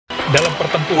dalam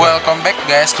pertempuran. Welcome back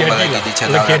guys, kembali lagi di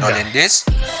channel Nado Olendys.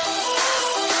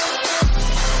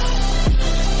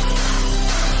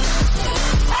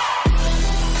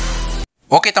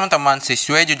 Oke teman-teman,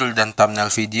 sesuai judul dan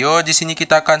thumbnail video, di sini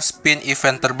kita akan spin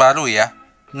event terbaru ya.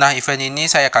 Nah, event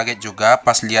ini saya kaget juga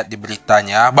pas lihat di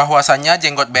beritanya bahwasannya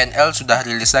Jenggot Bnl sudah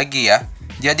rilis lagi ya.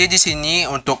 Jadi di sini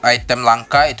untuk item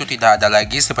langka itu tidak ada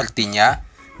lagi sepertinya.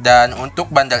 Dan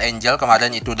untuk bundle angel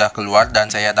kemarin itu udah keluar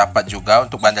dan saya dapat juga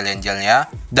untuk bundle angelnya.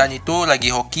 Dan itu lagi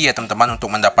hoki ya teman-teman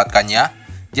untuk mendapatkannya.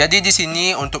 Jadi di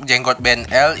sini untuk Jenggot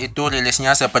Bnl itu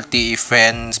rilisnya seperti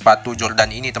event sepatu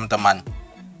Jordan ini teman-teman.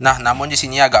 Nah, namun di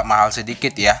sini agak mahal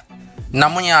sedikit ya.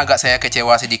 Namun yang agak saya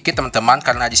kecewa sedikit teman-teman,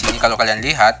 karena di sini kalau kalian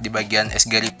lihat di bagian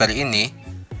SG Reaper ini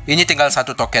tinggal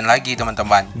satu token lagi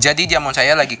teman-teman. Jadi diamond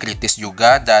saya lagi kritis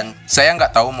juga dan saya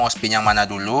nggak tahu mau spin yang mana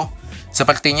dulu.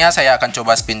 Sepertinya saya akan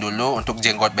coba spin dulu untuk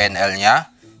Jenggot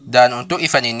Bnl-nya. Dan untuk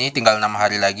event ini tinggal 6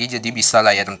 hari lagi, jadi bisa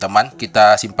lah ya teman-teman.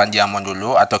 Kita simpan diamond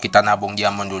dulu atau kita nabung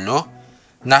diamond dulu.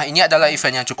 Nah, ini adalah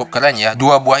event yang cukup keren ya.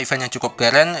 2 buah event yang cukup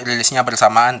keren, rilisnya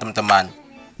bersamaan teman-teman.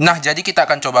 Nah, jadi kita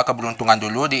akan coba keberuntungan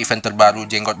dulu di event terbaru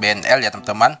Jenggot Bnl ya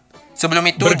teman-teman. Sebelum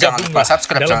itu, jangan lupa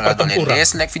subscribe channel Nado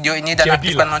Olendys, like video ini, dan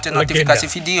aktifkan lonceng notifikasi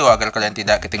video agar kalian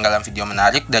tidak ketinggalan video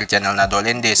menarik dari channel Nado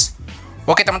Olendys.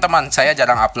 Oke teman-teman, saya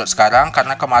jarang upload sekarang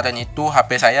karena kemarin itu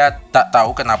HP saya tak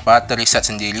tahu kenapa terreset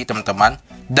sendiri teman-teman.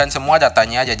 Dan semua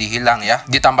datanya jadi hilang ya.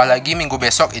 Ditambah lagi minggu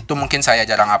besok itu mungkin saya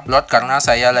jarang upload karena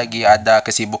saya lagi ada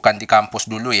kesibukan di kampus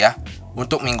dulu ya.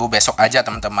 Untuk minggu besok aja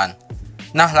teman-teman.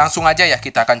 Nah, langsung aja ya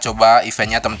kita akan coba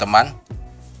eventnya teman-teman.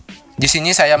 Di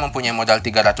sini saya mempunyai modal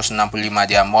 365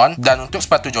 diamond dan untuk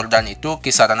sepatu Jordan itu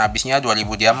kisaran habisnya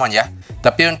 2000 diamond ya.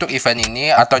 Tapi untuk event ini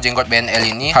atau Jenggot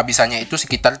Bnl ini habisannya itu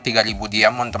sekitar 3000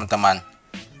 diamond teman-teman.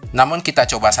 Namun kita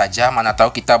coba saja, mana tahu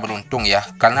kita beruntung ya.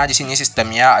 Karena di sini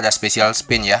sistemnya ada special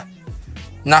spin ya.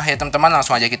 Nah ya teman-teman,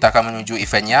 langsung aja kita akan menuju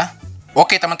eventnya.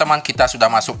 Oke teman-teman, kita sudah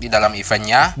masuk di dalam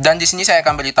eventnya dan di sini saya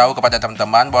akan beritahu kepada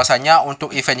teman-teman bahwasanya untuk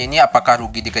event ini apakah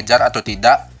rugi dikejar atau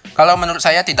tidak. Kalau menurut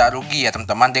saya tidak rugi ya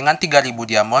teman-teman. Dengan 3000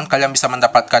 diamond kalian bisa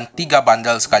mendapatkan 3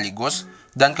 bundle sekaligus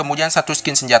dan kemudian 1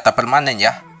 skin senjata permanen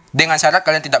ya. Dengan syarat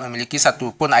kalian tidak memiliki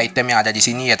satupun item yang ada di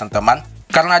sini ya teman-teman.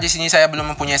 Karena di sini saya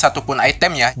belum mempunyai satupun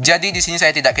itemnya, jadi di sini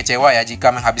saya tidak kecewa ya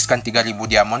jika menghabiskan 3000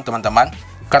 diamond teman-teman.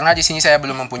 Karena di sini saya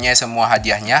belum mempunyai semua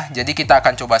hadiahnya, jadi kita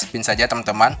akan coba spin saja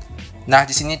teman-teman. Nah,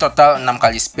 di sini total 6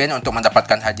 kali spin untuk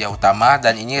mendapatkan hadiah utama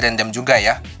dan ini random juga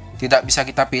ya. Tidak bisa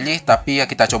kita pilih, tapi ya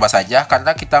kita coba saja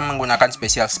karena kita menggunakan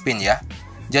special spin ya.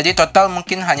 Jadi total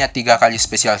mungkin hanya 3 kali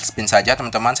special spin saja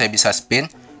teman-teman saya bisa spin.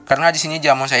 Karena di sini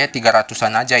diamond saya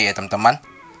 300-an aja ya teman-teman.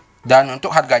 Dan untuk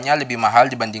harganya lebih mahal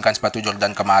dibandingkan sepatu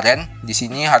Jordan kemarin. Di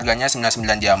sini harganya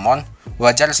 99 diamond.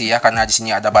 Wajar sih ya karena di sini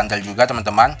ada bundle juga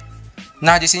teman-teman.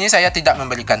 Nah, di sini saya tidak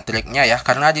memberikan triknya ya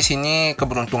karena di sini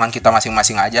keberuntungan kita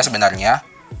masing-masing aja sebenarnya.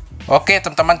 Oke,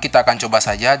 teman-teman, kita akan coba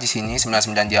saja di sini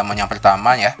 99 diamond yang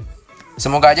pertama ya.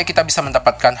 Semoga aja kita bisa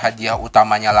mendapatkan hadiah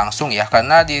utamanya langsung ya,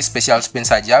 karena di special spin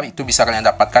saja itu bisa kalian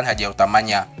dapatkan hadiah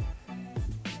utamanya.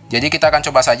 Jadi kita akan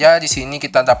coba saja di sini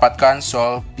kita dapatkan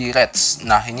Soul Pirates.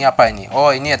 Nah, ini apa ini? Oh,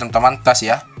 ini ya teman-teman, tas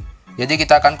ya. Jadi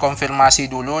kita akan konfirmasi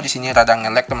dulu di sini rada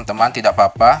nge-lag teman-teman, tidak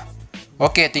apa-apa.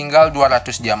 Oke, tinggal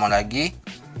 200 diamond lagi.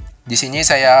 Di sini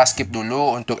saya skip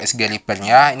dulu untuk SG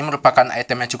Reaper-nya. Ini merupakan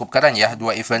item yang cukup keren ya.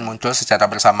 2 event muncul secara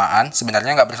bersamaan.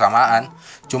 Sebenarnya nggak bersamaan.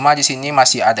 Cuma di sini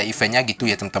masih ada eventnya gitu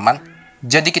ya teman-teman.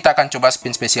 Jadi kita akan coba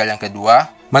spin spesial yang kedua.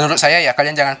 Menurut saya ya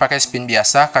kalian jangan pakai spin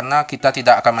biasa karena kita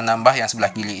tidak akan menambah yang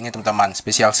sebelah kiri ini teman-teman.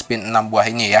 Spesial spin 6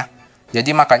 buah ini ya.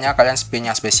 Jadi makanya kalian spin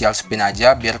yang spesial spin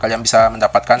aja biar kalian bisa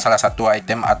mendapatkan salah satu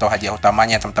item atau hadiah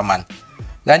utamanya teman-teman.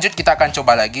 Lanjut kita akan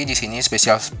coba lagi di sini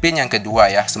special spin yang kedua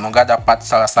ya. Semoga dapat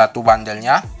salah satu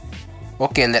bundle-nya.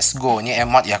 Oke, let's go. Ini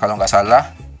emote ya kalau nggak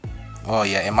salah. Oh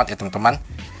ya, emote ya teman-teman.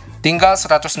 Tinggal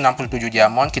 167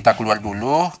 diamond, kita keluar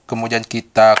dulu, kemudian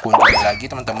kita kunjungi lagi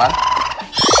teman-teman.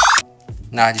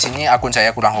 Nah, di sini akun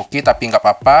saya kurang hoki tapi nggak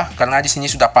apa-apa karena di sini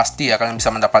sudah pasti ya kalian bisa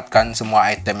mendapatkan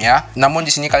semua itemnya. Namun di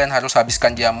sini kalian harus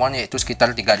habiskan diamond yaitu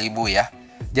sekitar 3000 ya.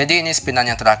 Jadi ini spinan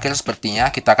yang terakhir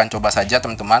sepertinya, kita akan coba saja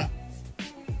teman-teman.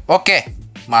 Oke,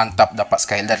 mantap dapat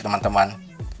skylar teman-teman.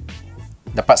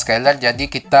 Dapat skylar, jadi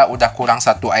kita udah kurang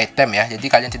 1 item ya. Jadi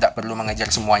kalian tidak perlu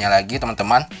mengejar semuanya lagi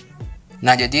teman-teman.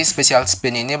 Nah, jadi special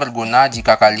spin ini berguna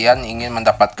jika kalian ingin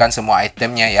mendapatkan semua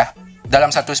itemnya ya.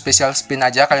 Dalam satu special spin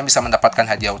aja kalian bisa mendapatkan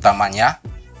hadiah utamanya.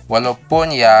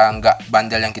 Walaupun ya nggak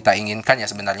bundle yang kita inginkan ya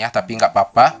sebenarnya, tapi nggak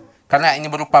apa-apa. Karena ini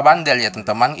berupa bundle ya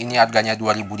teman-teman. Ini harganya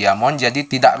 2000 diamond, jadi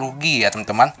tidak rugi ya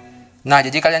teman-teman. Nah,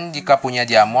 jadi kalian jika punya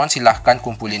diamond silahkan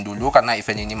kumpulin dulu karena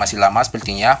event ini masih lama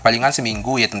sepertinya, palingan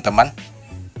seminggu ya teman-teman.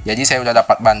 Jadi saya udah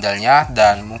dapat bandelnya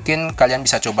dan mungkin kalian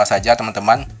bisa coba saja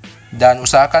teman-teman. Dan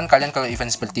usahakan kalian kalau event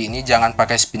seperti ini jangan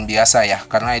pakai spin biasa ya,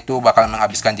 karena itu bakal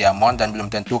menghabiskan diamond dan belum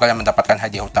tentu kalian mendapatkan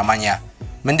hadiah utamanya.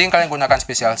 Mending kalian gunakan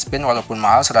special spin walaupun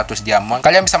mahal 100 diamond.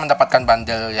 Kalian bisa mendapatkan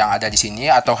bundle yang ada di sini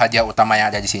atau hadiah utama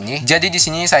yang ada di sini. Jadi di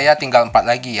sini saya tinggal 4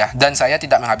 lagi ya, dan saya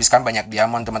tidak menghabiskan banyak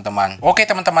diamond teman-teman. Oke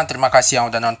teman-teman, terima kasih yang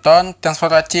udah nonton. Thanks for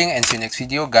watching and see you next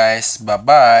video guys. Bye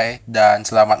bye dan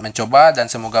selamat mencoba dan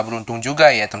semoga beruntung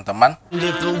juga ya teman-teman.